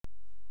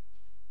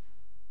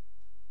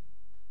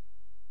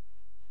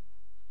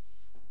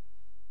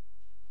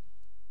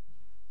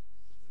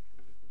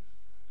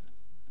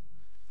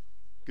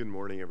Good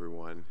morning,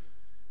 everyone.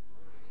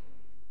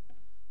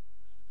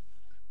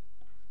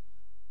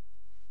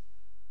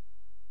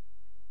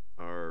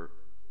 Our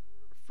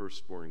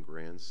firstborn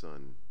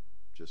grandson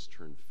just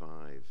turned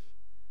 5,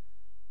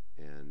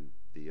 and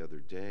the other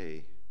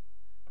day,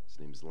 his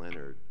name's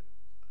Leonard,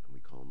 and we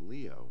call him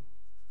Leo,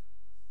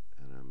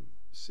 and I'm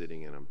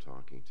sitting and I'm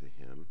talking to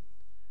him,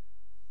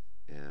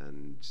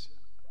 and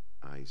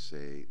I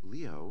say,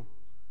 "Leo,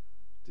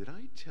 did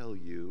I tell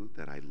you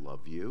that I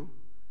love you?"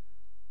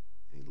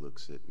 And he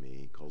looks at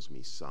me, calls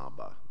me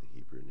Saba, the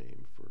Hebrew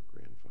name for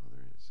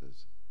grandfather, and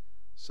says,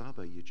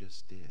 "Saba, you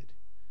just did."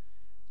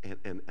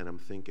 And I'm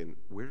thinking,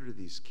 where do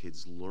these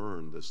kids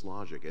learn this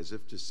logic? As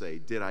if to say,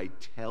 did I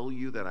tell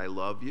you that I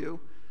love you?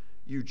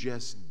 You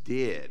just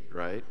did,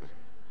 right?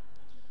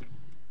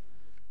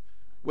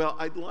 Well,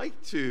 I'd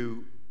like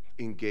to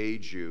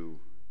engage you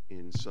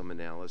in some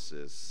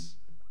analysis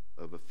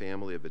of a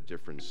family of a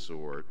different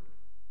sort.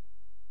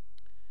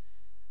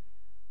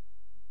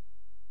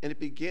 And it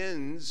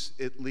begins,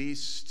 at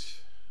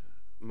least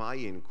my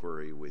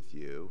inquiry with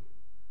you,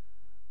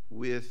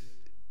 with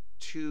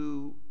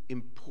two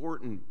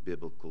important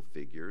biblical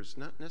figures,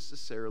 not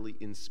necessarily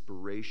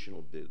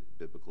inspirational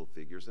biblical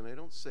figures, and I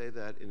don't say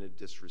that in a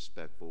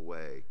disrespectful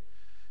way.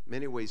 In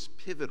many ways,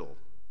 pivotal,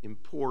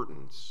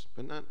 important,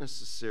 but not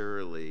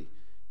necessarily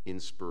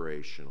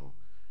inspirational.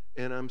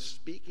 And I'm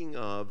speaking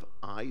of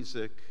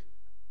Isaac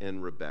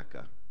and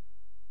Rebekah.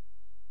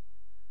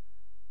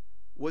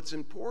 What's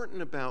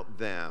important about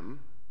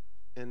them,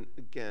 and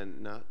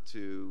again, not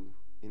to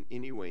in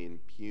any way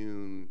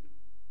impugn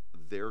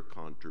their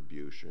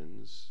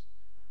contributions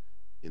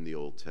in the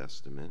Old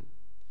Testament,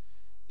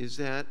 is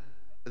that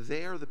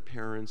they are the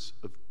parents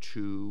of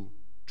two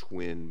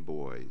twin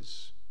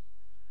boys,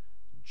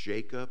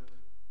 Jacob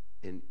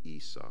and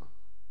Esau.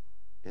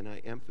 And I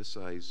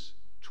emphasize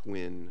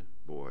twin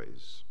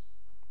boys.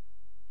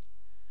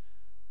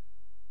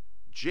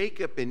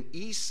 Jacob and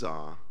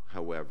Esau,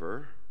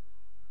 however,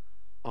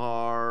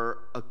 are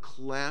a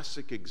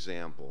classic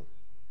example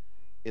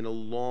in a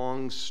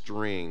long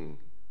string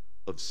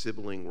of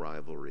sibling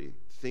rivalry.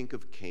 Think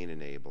of Cain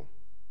and Abel.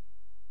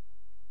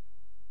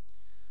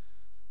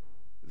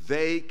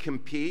 They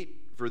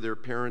compete for their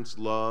parents'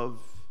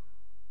 love,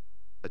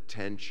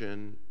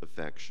 attention,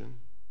 affection,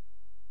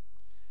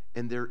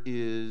 and there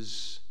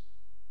is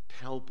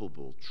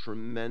palpable,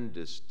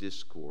 tremendous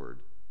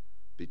discord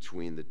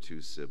between the two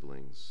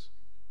siblings.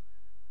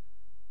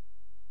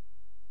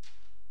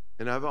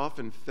 And I've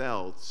often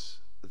felt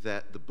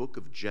that the book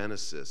of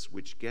Genesis,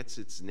 which gets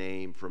its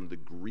name from the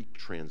Greek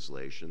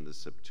translation, the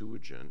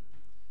Septuagint,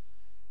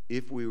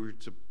 if we were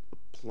to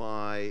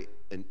apply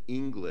an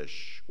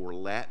English or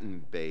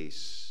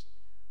Latin-based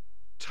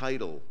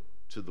title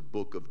to the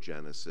book of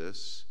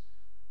Genesis,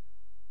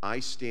 I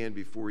stand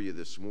before you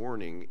this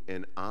morning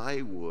and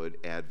I would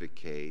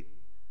advocate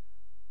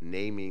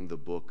naming the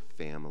book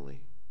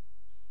Family.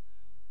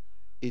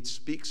 It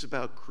speaks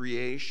about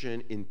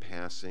creation in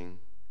passing.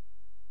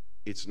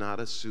 It's not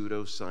a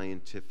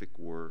pseudo-scientific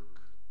work,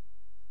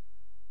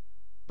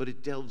 but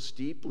it delves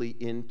deeply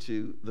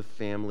into the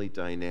family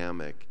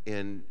dynamic.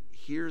 And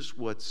here's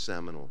what's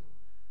seminal.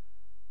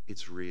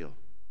 It's real.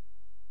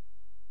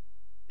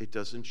 It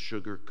doesn't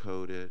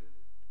sugarcoat it.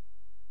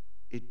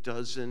 It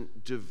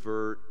doesn't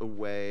divert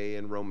away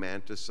and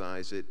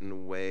romanticize it in a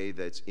way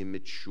that's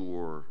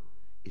immature.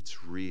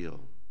 It's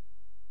real.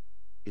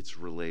 It's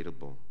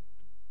relatable.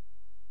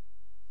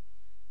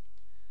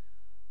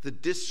 The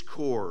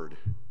discord,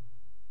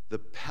 the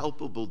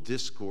palpable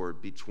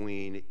discord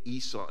between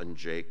Esau and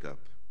Jacob.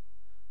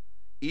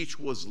 Each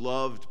was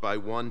loved by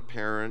one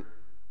parent,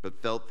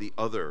 but felt the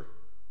other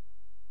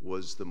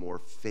was the more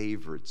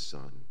favored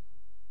son.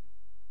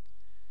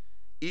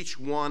 Each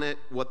wanted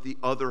what the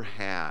other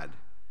had.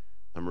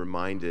 I'm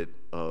reminded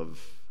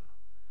of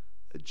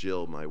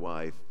Jill, my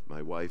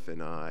wife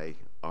and I,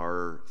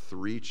 our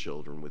 3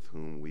 children with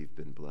whom we've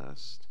been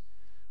blessed.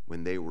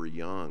 When they were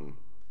young,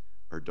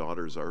 our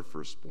daughter's our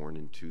firstborn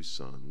and 2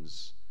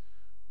 sons.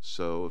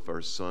 So if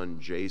our son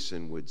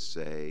Jason would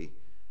say,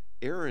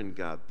 "Aaron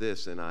got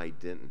this and I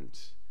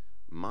didn't,"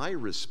 my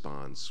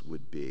response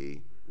would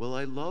be, "Well,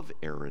 I love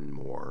Aaron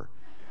more."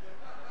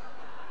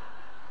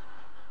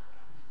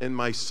 And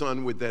my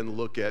son would then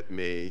look at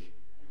me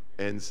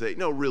and say,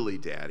 "No, really,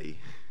 Daddy."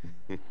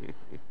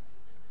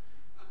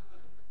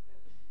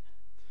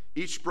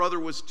 Each brother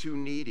was too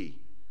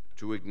needy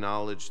to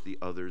acknowledge the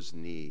other's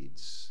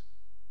needs.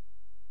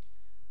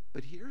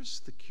 But here's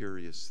the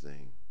curious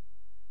thing.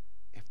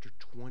 After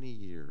 20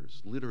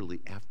 years,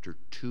 literally after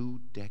 2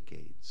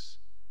 decades,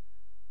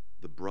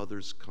 the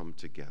brothers come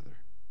together.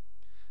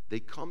 They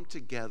come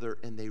together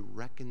and they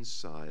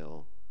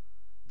reconcile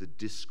the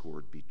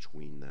discord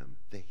between them,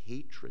 the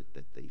hatred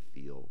that they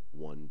feel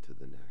one to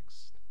the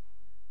next.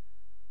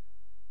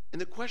 And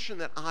the question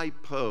that I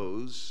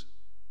pose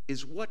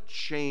is, what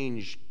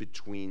changed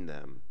between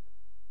them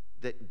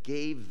that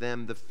gave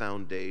them the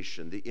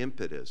foundation, the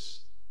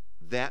impetus,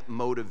 that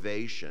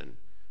motivation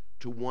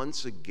to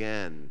once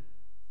again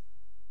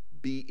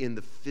be in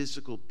the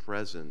physical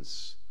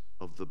presence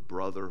of the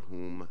brother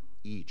whom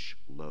each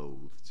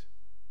loathed,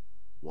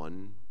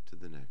 one to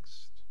the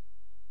next.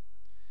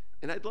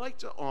 And I'd like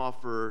to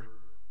offer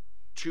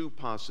two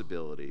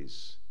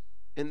possibilities,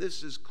 and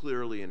this is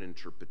clearly an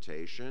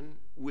interpretation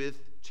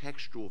with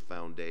textual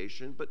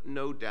foundation, but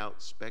no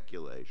doubt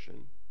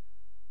speculation.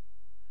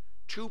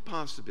 Two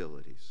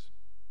possibilities.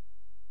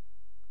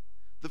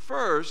 The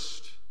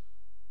first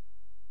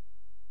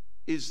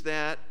is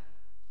that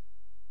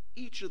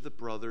each of the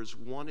brothers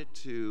wanted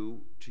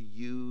to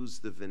use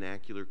the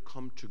vernacular,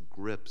 come to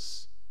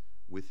grips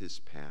with his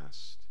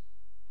past.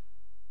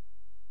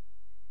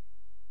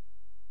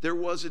 There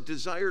was a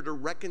desire to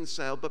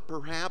reconcile, but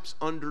perhaps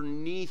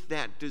underneath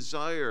that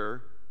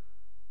desire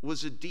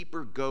was a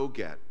deeper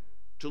go-get,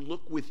 to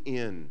look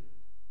within,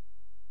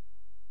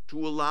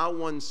 to allow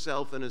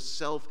oneself in a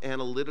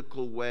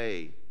self-analytical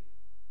way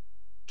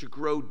to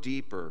grow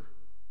deeper,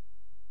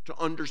 to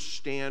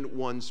understand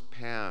one's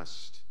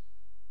past.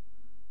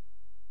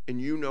 And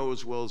you know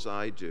as well as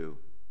I do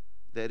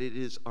that it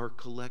is our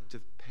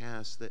collective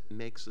past that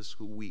makes us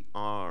who we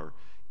are.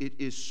 It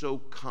is so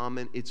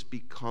common, it's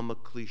become a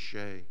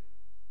cliche.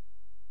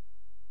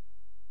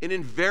 And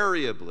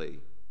invariably,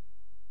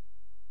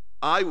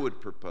 I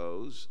would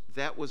propose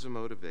that was a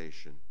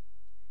motivation.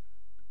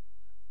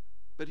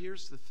 But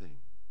here's the thing.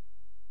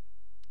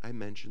 I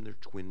mentioned they're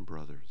twin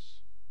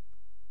brothers.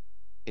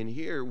 And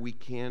here we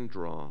can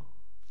draw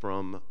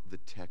from the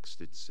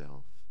text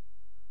itself.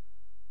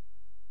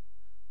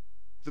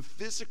 The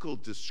physical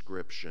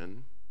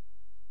description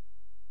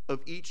of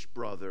each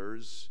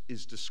brother's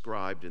is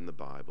described in the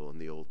Bible, in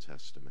the Old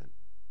Testament.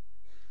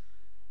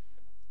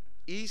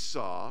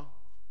 Esau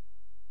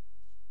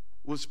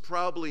was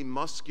probably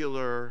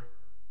muscular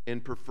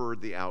and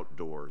preferred the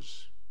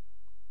outdoors.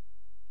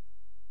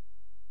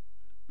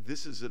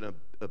 This is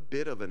a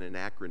bit of an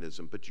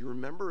anachronism, but you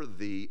remember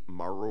the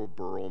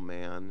Marlboro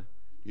Man?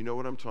 You know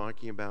what I'm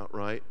talking about,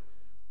 right?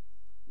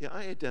 Yeah,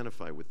 I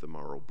identify with the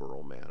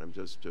Marlboro Man. I'm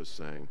just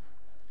saying.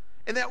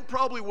 And that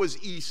probably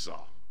was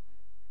Esau.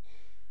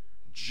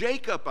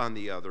 Jacob, on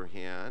the other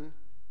hand,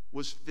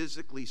 was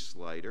physically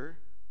slighter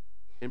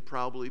and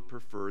probably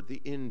preferred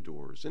the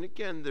indoors. And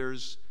again,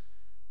 there's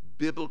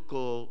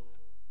biblical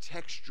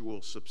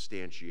textual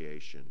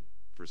substantiation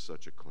for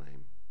such a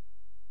claim.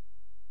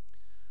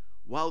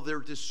 While they're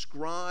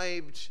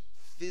described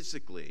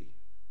physically,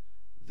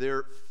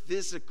 their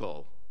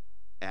physical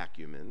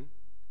acumen,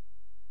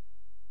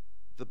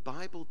 the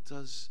Bible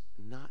does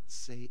not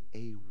say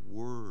a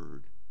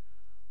word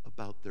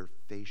about their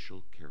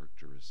facial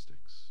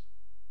characteristics.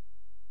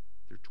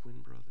 They're twin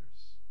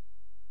brothers.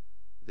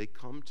 They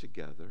come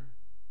together,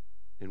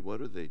 and what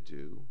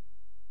do?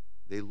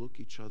 They look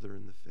each other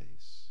in the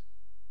face.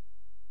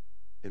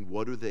 And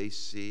what do they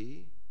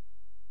see?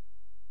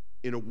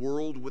 In a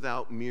world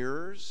without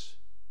mirrors,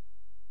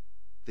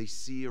 they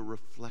see a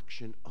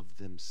reflection of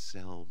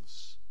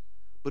themselves.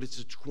 But it's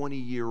a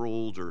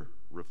 20-year-older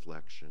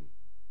reflection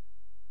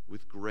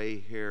with gray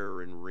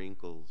hair and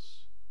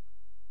wrinkles.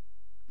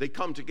 They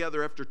come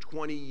together after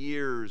 20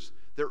 years.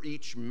 They're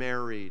each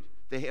married.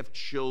 They have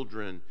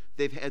children.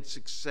 They've had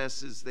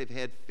successes. They've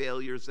had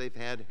failures. They've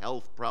had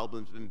health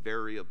problems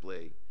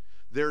invariably.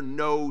 They're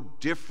no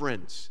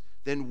different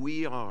than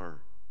we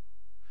are.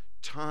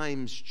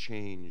 Times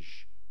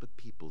change, but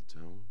people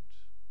don't.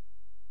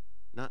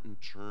 Not in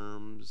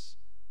terms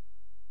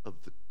of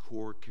the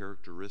core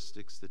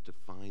characteristics that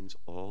defines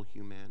all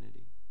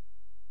humanity.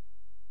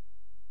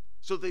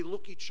 So they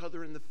look each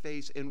other in the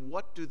face, and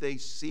what do they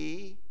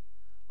see?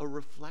 A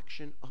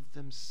reflection of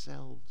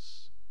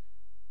themselves.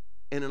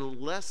 And in a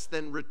less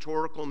than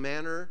rhetorical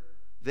manner,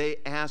 they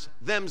ask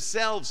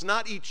themselves,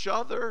 not each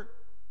other,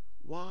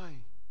 why?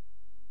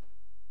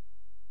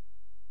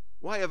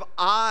 Why have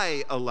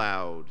I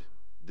allowed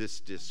this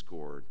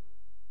discord?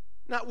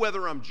 Not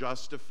whether I'm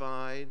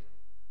justified,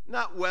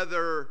 not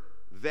whether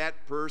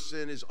that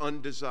person is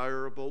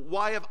undesirable.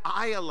 Why have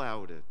I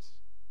allowed it?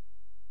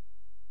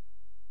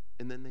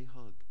 And then they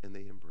hug and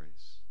they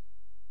embrace.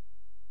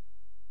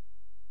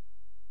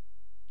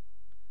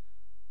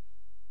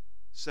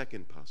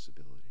 Second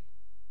possibility.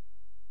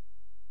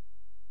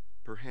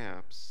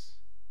 Perhaps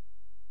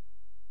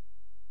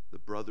the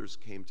brothers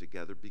came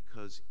together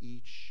because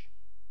each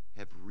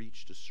have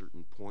reached a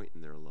certain point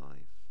in their life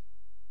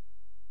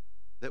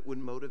that would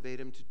motivate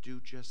them to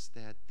do just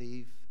that.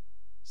 They've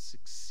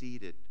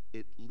succeeded,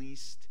 at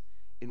least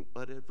in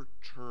whatever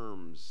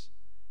terms,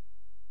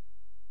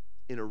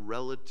 in a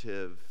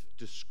relative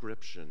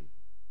description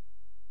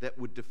that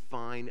would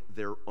define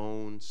their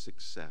own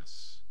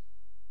success.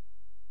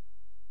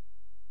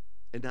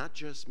 And not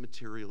just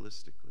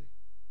materialistically.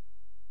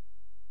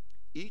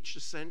 Each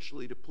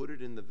essentially, to put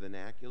it in the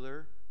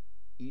vernacular,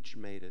 each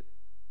made it.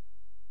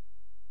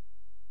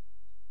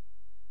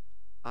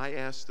 I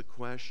asked the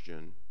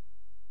question,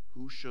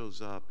 who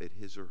shows up at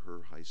his or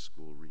her high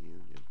school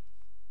reunion?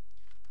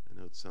 I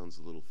know it sounds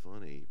a little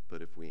funny,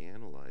 but if we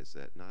analyze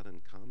that, not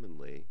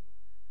uncommonly,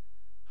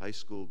 high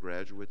school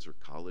graduates or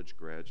college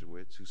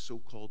graduates who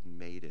so-called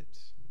made it.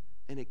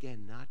 And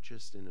again, not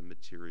just in a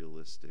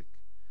materialistic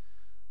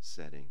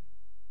setting.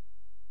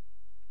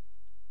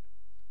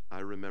 I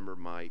remember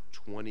my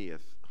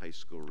 20th high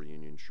school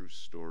reunion, true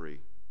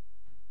story.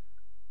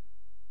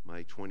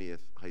 My 20th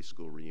high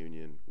school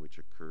reunion, which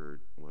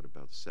occurred,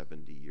 about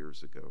 70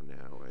 years ago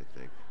now, I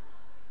think.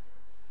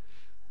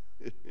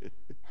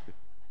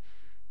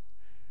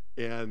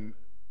 And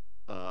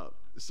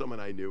someone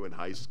I knew in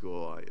high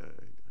school,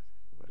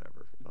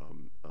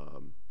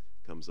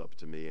 comes up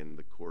to me in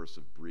the course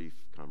of brief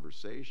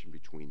conversation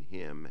between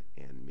him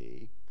and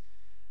me.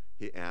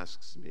 He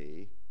asks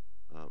me,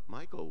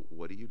 Michael,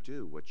 what do you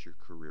do? What's your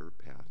career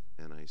path?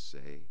 And I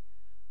say,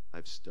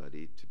 I've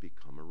studied to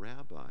become a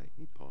rabbi.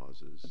 He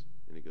pauses,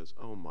 and he goes,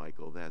 oh,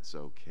 Michael, that's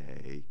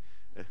okay.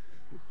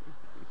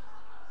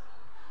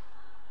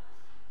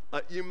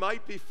 You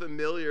might be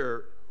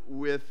familiar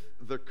with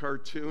the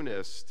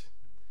cartoonist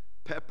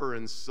Pepper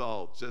and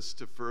Salt, just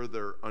to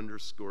further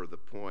underscore the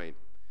point.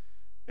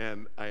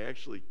 And I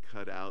actually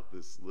cut out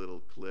this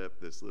little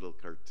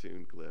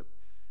cartoon clip,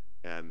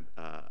 and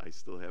I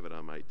still have it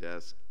on my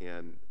desk.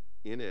 And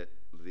in it,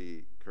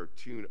 the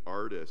cartoon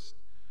artist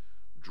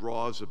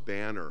draws a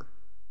banner,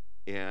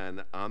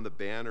 and on the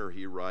banner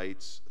he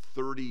writes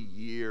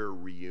 30-year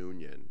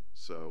reunion.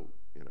 So,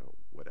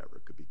 whatever,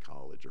 it could be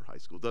college or high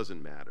school,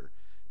 doesn't matter.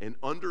 And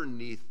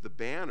underneath the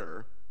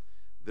banner,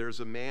 there's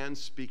a man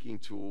speaking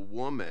to a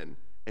woman,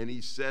 and he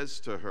says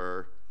to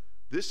her,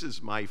 this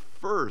is my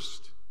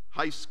first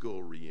high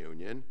school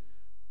reunion.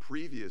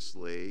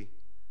 Previously,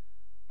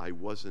 I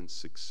wasn't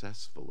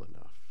successful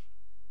enough.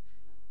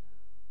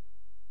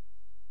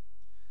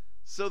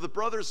 So the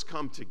brothers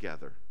come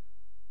together,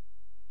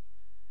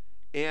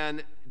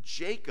 and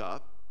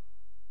Jacob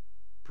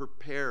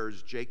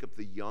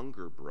the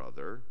younger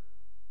brother,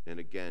 and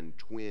again,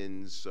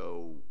 twins,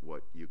 so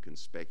what you can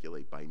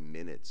speculate by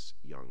minutes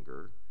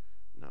younger,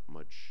 not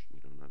much,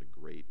 not a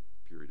great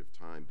period of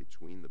time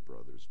between the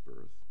brothers'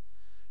 birth.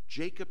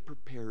 Jacob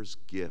prepares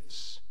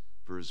gifts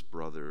for his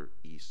brother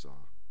Esau,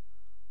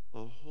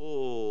 a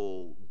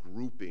whole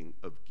grouping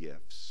of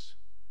gifts,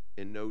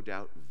 and no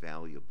doubt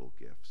valuable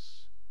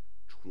gifts.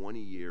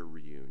 20-year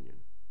reunion.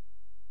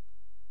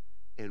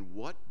 And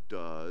what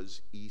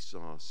does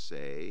Esau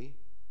say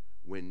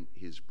when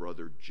his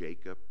brother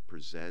Jacob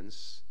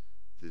presents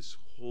this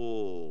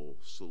whole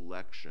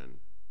selection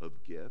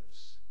of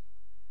gifts?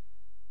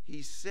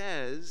 He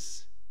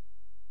says,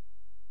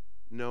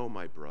 no,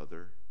 my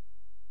brother,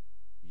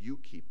 you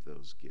keep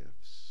those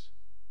gifts.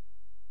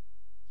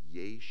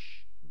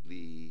 Yesh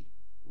li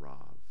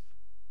rav.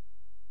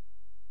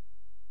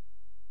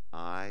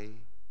 I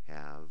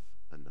have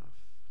enough.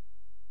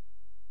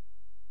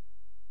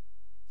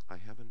 I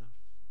have enough.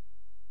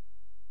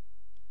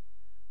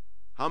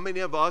 How many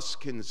of us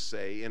can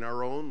say in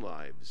our own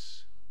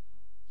lives,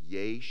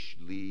 Yesh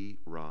li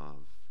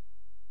rav,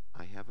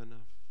 I have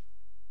enough?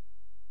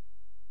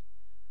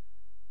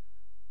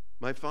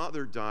 My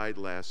father died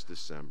last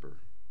December,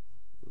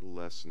 a little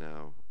less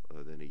now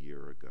than a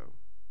year ago.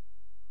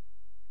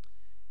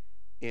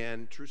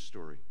 And true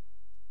story,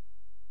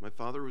 my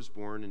father was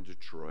born in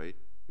Detroit,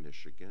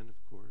 Michigan,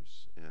 of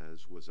course,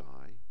 as was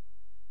I.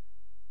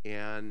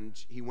 And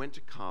he went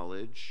to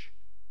college,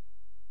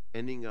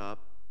 ending up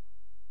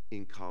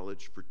in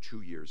college for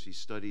 2 years. He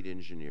studied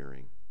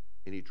engineering,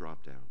 and he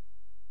dropped out.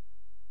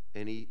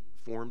 And he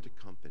formed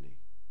a company.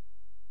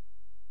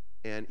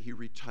 And he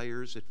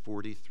retires at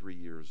 43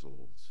 years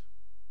old.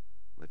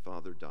 My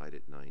father died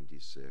at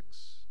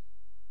 96,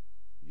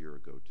 a year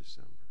ago,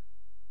 December.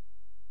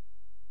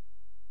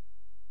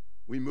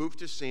 We moved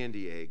to San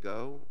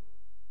Diego.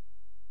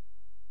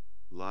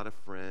 A lot of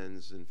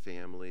friends and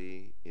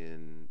family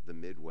in the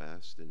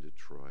Midwest, in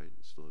Detroit.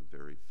 Still have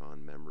very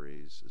fond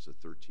memories as a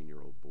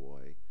 13-year-old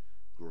boy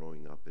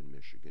growing up in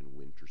Michigan,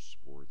 winter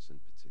sports in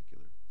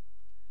particular.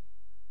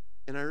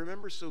 And I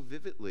remember so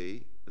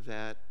vividly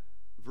that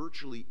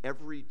virtually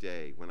every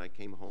day when I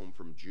came home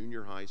from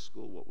junior high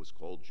school, what was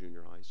called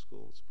junior high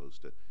school as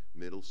opposed to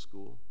middle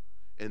school,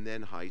 and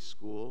then high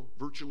school,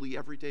 virtually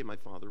every day my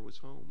father was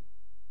home.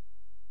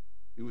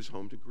 He was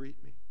home to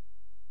greet me.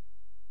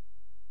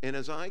 And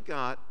as I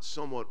got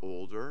somewhat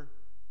older,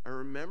 I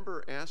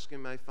remember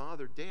asking my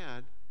father,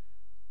 Dad,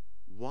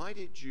 why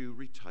did you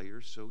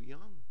retire so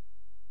young?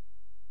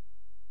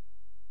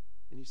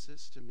 And he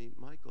says to me,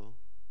 Michael,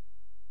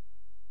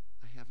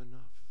 I have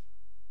enough.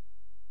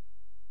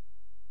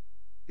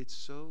 It's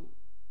so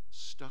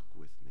stuck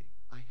with me.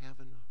 I have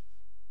enough.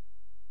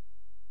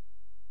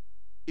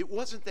 It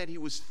wasn't that he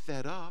was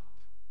fed up.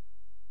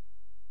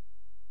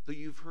 Though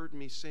you've heard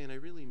me say, and I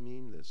really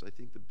mean this, I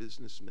think the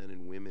businessmen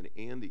and women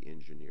and the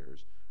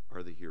engineers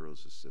are the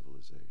heroes of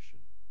civilization.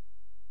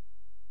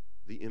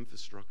 The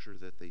infrastructure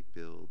that they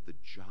build, the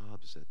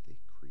jobs that they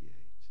create,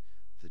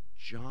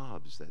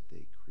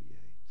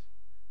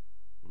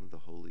 One of the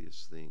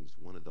holiest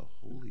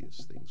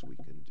things we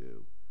can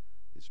do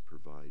is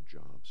provide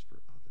jobs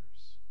for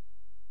others.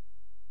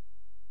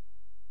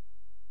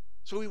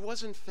 So he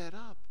wasn't fed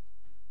up.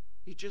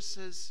 He just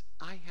says,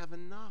 I have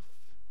enough.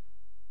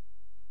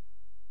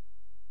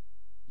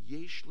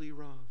 Yesh li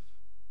rav.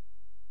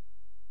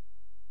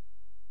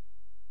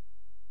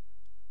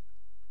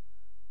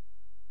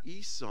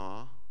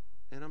 Esau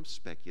and I'm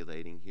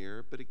speculating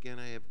here, but again,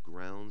 I have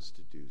grounds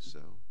to do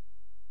so,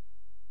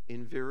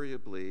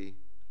 invariably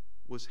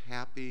was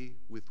happy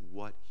with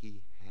what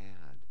he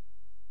had,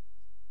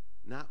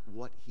 not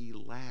what he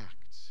lacked.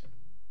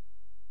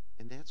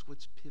 And that's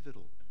what's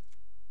pivotal.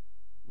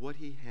 What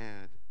he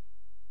had.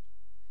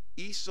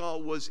 Esau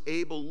was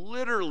able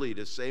literally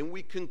to say, and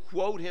we can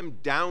quote him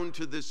down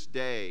to this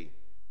day,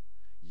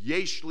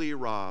 Yesh li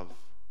rav.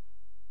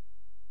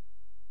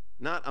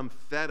 Not I'm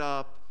fed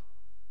up,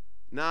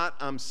 not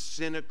I'm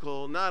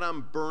cynical, not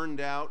I'm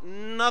burned out,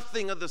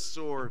 nothing of the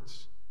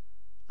sort.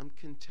 I'm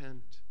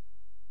content.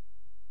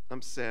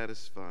 I'm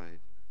satisfied.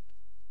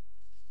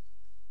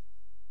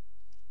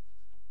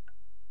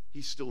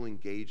 He still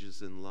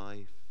engages in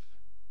life,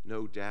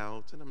 no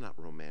doubt, and I'm not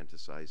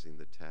romanticizing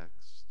the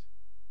text.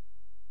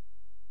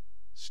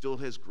 Still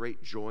has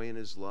great joy in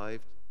his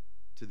life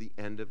to the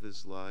end of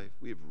his life.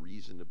 We have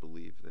reason to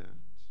believe that.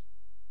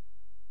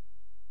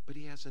 But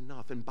he has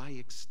enough, and by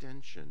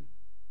extension,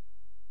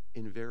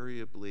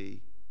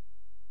 invariably,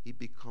 he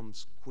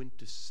becomes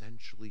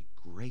quintessentially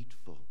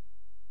grateful.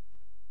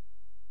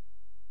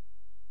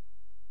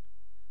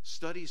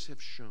 Studies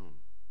have shown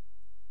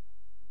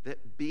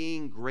that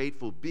being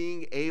grateful,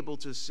 being able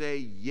to say,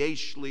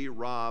 Yesh li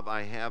rav,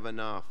 I have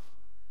enough,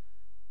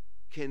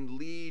 can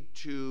lead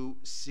to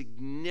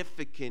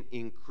significant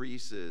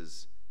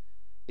increases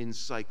in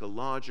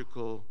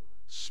psychological,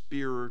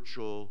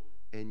 spiritual,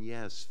 and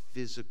yes,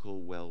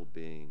 physical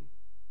well-being.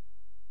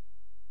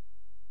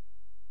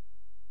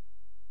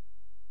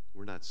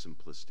 We're not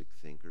simplistic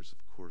thinkers.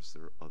 Of course,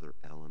 there are other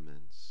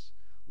elements.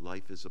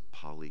 Life is a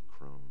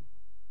polychrome.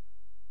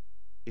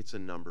 It's a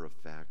number of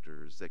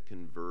factors that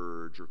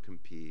converge or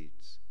compete.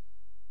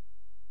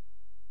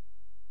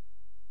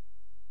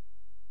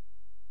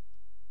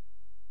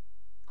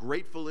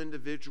 Grateful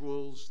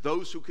individuals,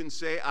 those who can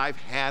say, I've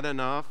had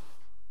enough,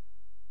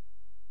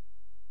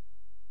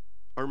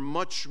 are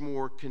much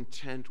more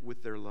content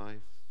with their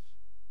life.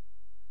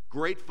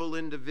 Grateful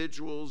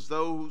individuals,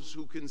 those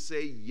who can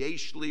say,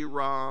 Yesh li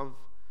rav,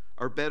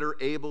 are better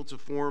able to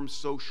form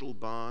social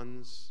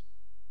bonds.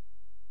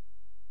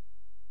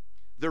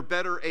 They're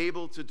better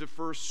able to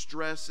defer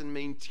stress and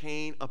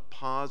maintain a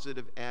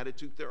positive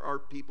attitude. There are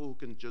people who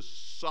can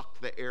just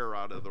suck the air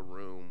out of the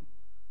room.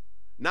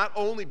 Not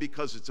only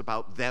because it's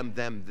about them,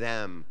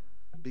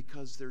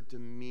 because their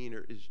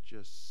demeanor is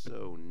just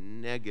so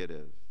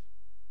negative.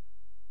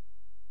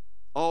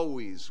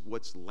 Always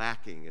what's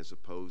lacking as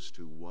opposed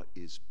to what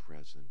is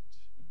present.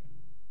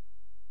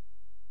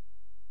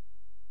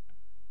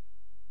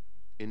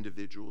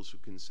 Individuals who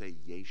can say,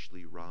 Yesh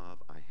li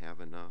rav, I have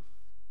enough,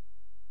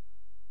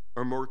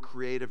 are more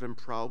creative in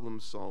problem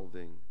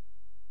solving.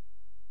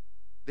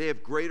 They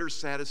have greater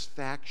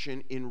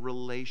satisfaction in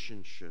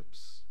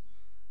relationships.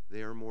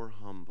 They are more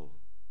humble.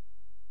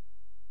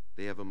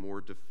 They have a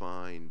more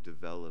defined,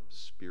 developed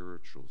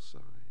spiritual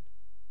side.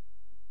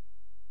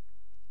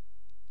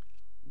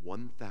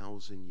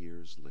 1,000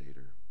 years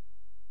later,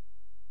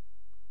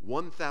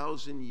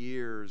 1,000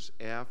 years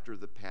after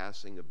the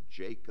passing of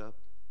Jacob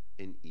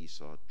and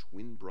Esau,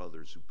 twin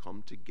brothers who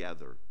come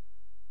together,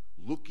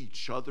 look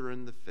each other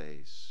in the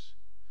face.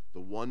 The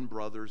one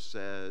brother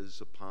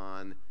says,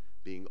 upon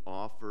being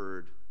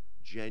offered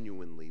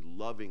genuinely,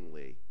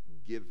 lovingly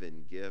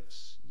given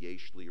gifts,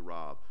 Yesh li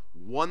rav.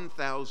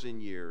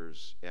 1,000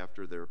 years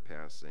after their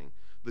passing,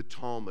 the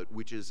Talmud,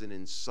 which is an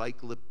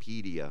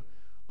encyclopedia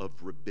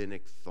of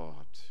rabbinic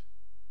thought,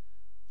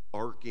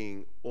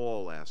 arcing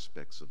all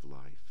aspects of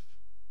life,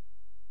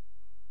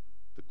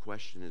 the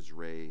question is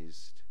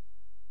raised,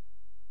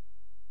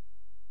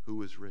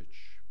 who is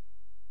rich?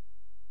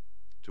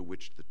 To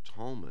which the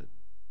Talmud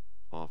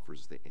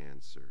offers the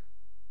answer,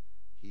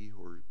 he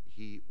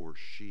or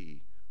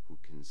she who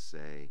can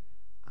say,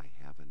 I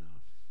have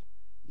enough,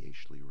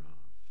 Yesh li rav.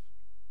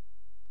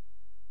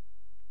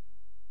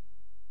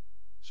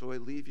 So I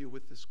leave you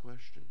with this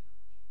question.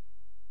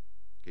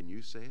 Can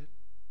you say it?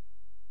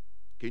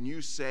 Can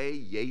you say,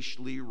 Yesh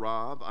li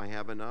rav, I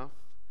have enough?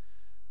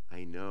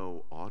 I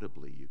know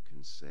audibly you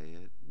can say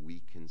it,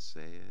 we can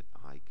say it,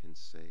 I can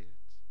say it.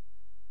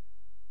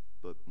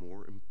 But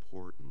more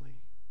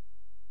importantly,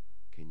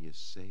 can you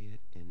say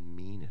it and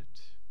mean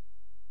it?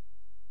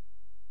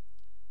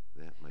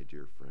 That, my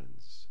dear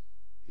friends,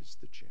 is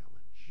the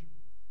challenge.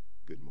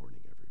 Good morning,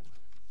 everyone.